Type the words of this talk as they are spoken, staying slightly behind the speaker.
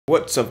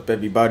What's up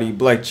everybody,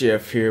 Black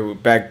Jeff here. We're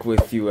back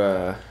with you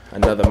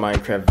another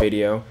Minecraft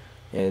video,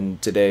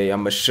 and today I'm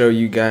gonna show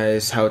you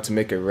guys how to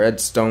make a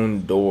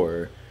redstone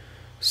door.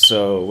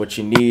 So what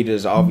you need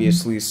is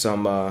obviously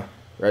some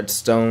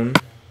redstone,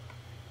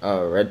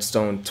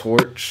 redstone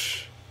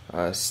torch,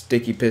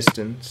 sticky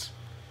pistons,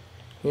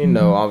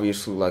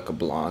 obviously like a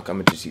block.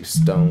 I'm gonna just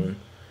use stone,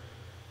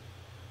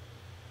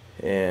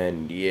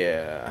 and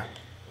yeah,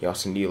 you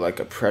also need like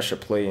a pressure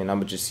plate, and I'm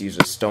gonna just use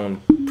a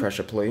stone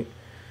pressure plate.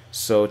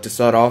 So to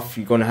start off,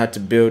 you're gonna have to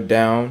build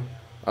down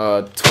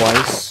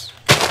twice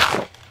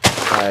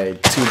by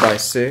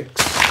 2x6,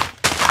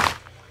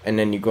 and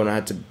then you're gonna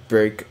have to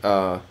break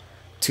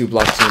 2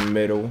 blocks in the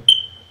middle,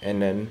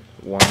 and then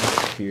 1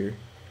 here,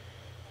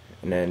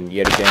 and then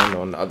yet again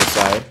on the other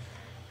side.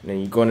 And then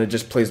you're gonna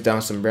just place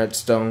down some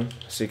redstone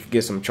so you can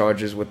get some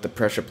charges with the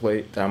pressure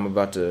plate that I'm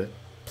about to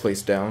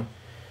place down.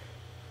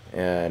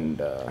 And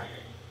yeah,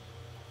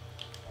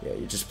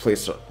 you just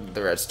place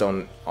the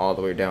redstone all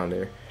the way down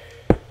there.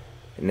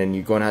 And then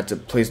you're going to have to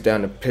place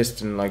down a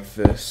piston like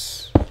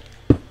this.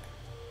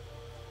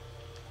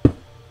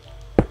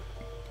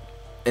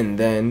 And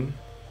then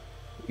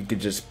you could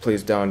just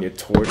place down your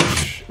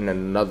torch and then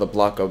another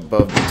block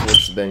above the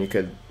torch, so then you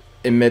could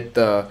emit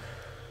the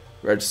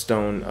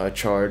redstone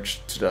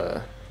charge to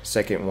the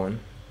second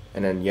one.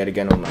 And then yet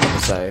again on the other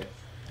side.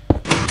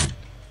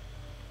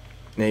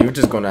 Now you're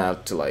just going to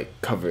have to like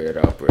cover it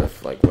up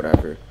with like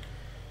whatever.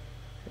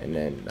 And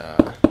then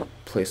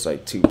place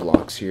like 2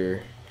 blocks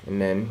here. And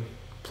then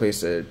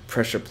place a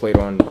pressure plate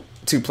on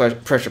 2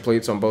 pressure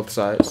plates on both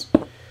sides,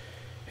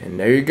 and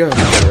there you go,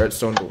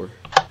 redstone door.